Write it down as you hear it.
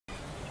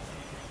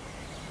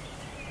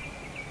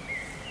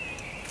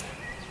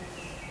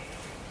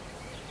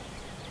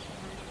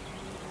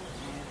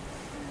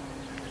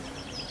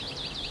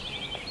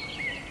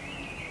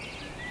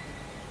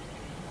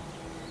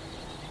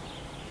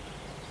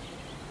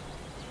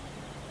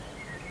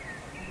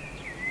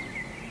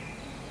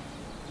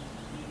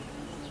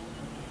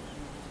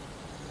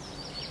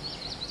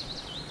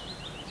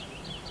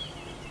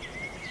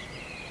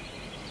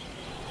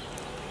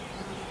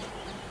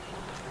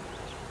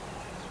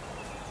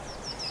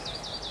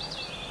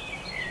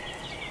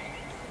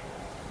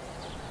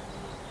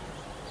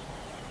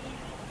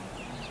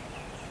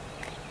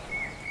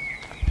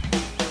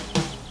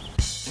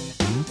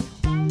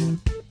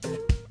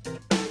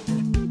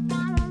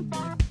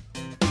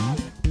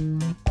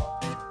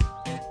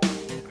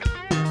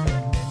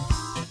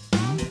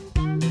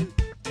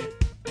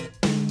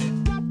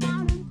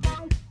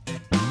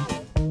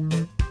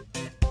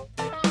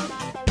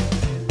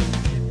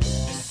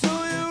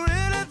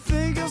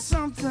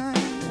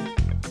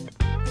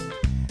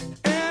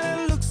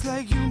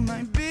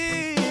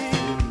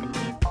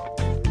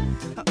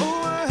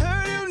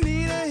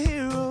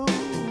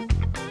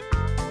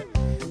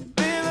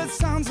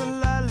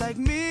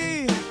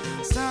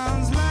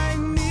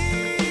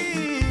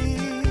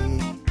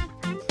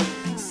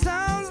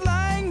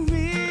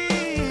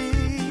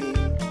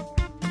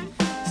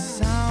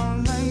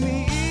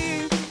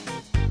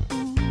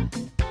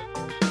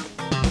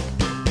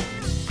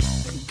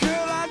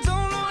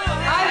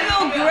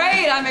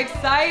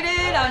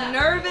excited, I'm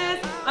nervous,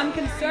 I'm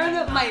concerned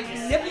that my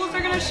nipples are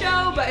gonna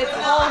show, but it's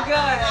all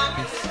good.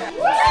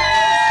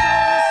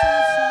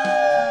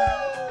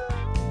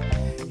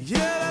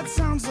 Yeah, that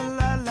sounds a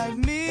lot like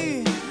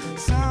me.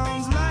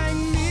 Sounds like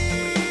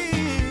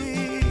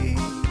me.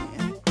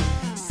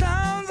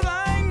 Sounds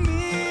like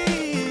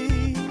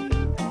me.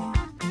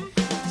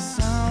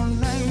 Sounds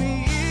like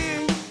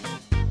me.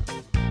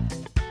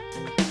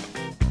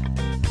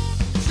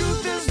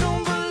 Truth is,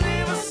 don't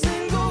believe a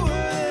single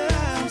word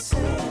I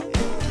say.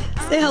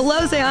 Say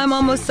hello, say I'm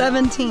almost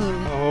 17.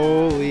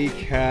 Holy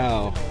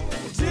cow.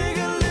 Dig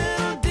a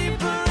little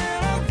deeper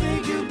and I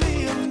think you'll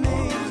be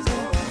amazed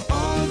at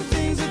all the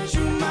things that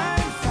you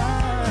might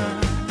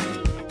find.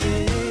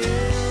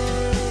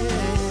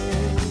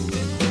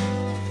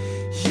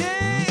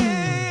 Yeah.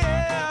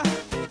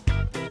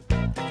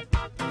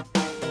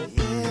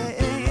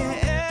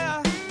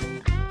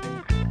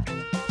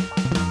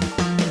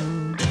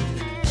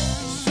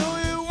 So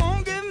you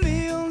won't give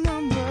me your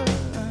number.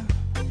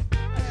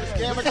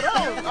 Game of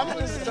Thrones. I'm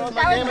just throwing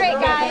my That was Game of great,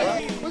 Thrones.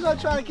 guys. We're gonna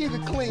try to keep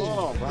it clean. Hold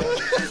on, bro.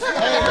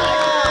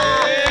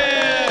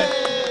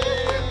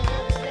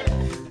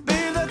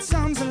 Babe, that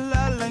sounds a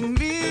lot like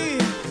me.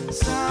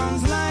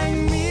 Sounds like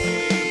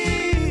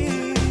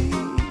me.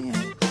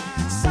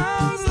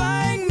 Sounds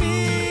like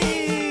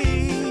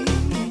me.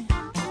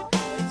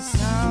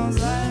 Sounds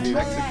like me.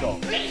 Mexico.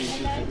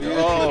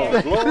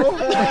 Oh,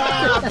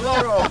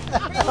 Bloro.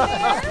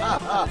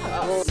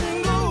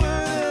 Single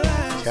word I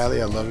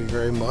Callie, I love you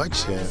very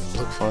much and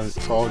look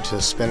forward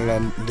to spending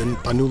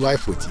a new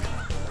life with you.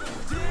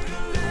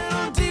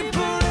 deeper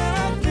and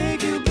I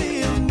think you'll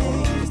be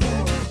amazed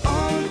at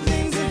all the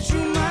things that you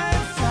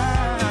might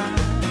find.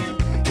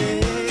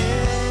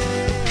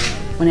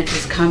 When it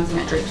just comes and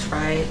it droops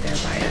right there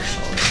by your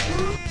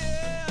shoulder.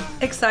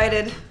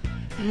 Excited,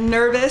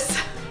 nervous,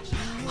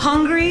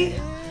 hungry,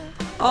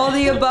 all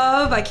the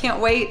above. I can't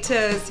wait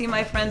to see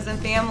my friends and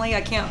family.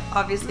 I can't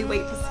obviously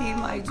wait to see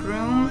my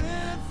groom.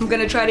 I'm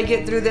gonna try to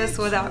get through this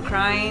without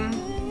crying.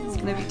 It's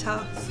gonna be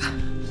tough.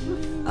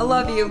 I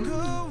love you.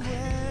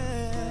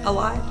 A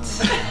lot.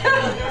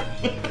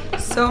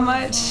 So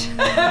much.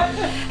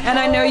 And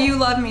I know you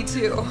love me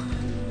too.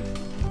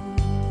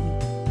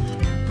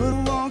 But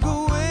walk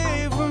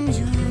away from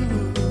you.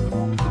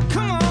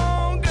 Come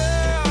on,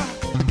 girl.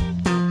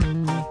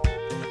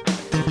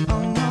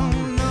 Oh, no,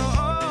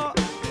 no.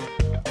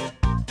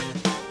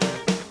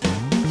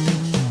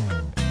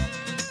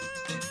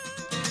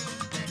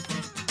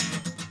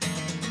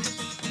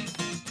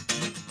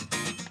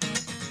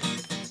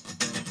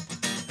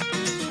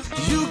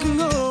 You can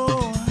go,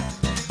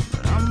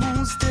 but I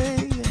won't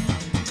stay.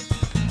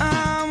 I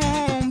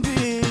won't be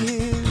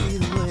here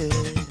either way.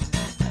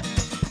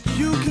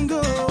 You can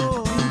go,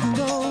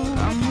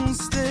 I won't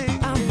stay.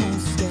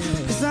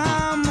 'Cause I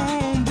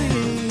won't be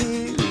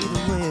here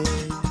either way.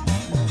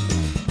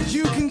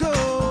 You can go,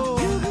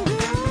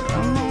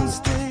 I won't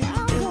stay.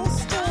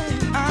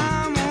 I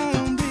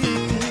won't be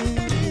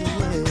here either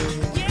way.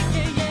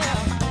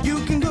 You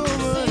can go,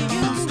 but I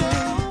won't stay.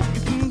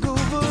 You can go,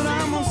 but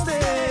I won't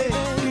stay.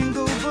 You can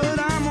go, but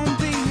I won't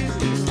be here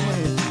either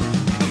way.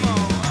 Come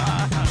on.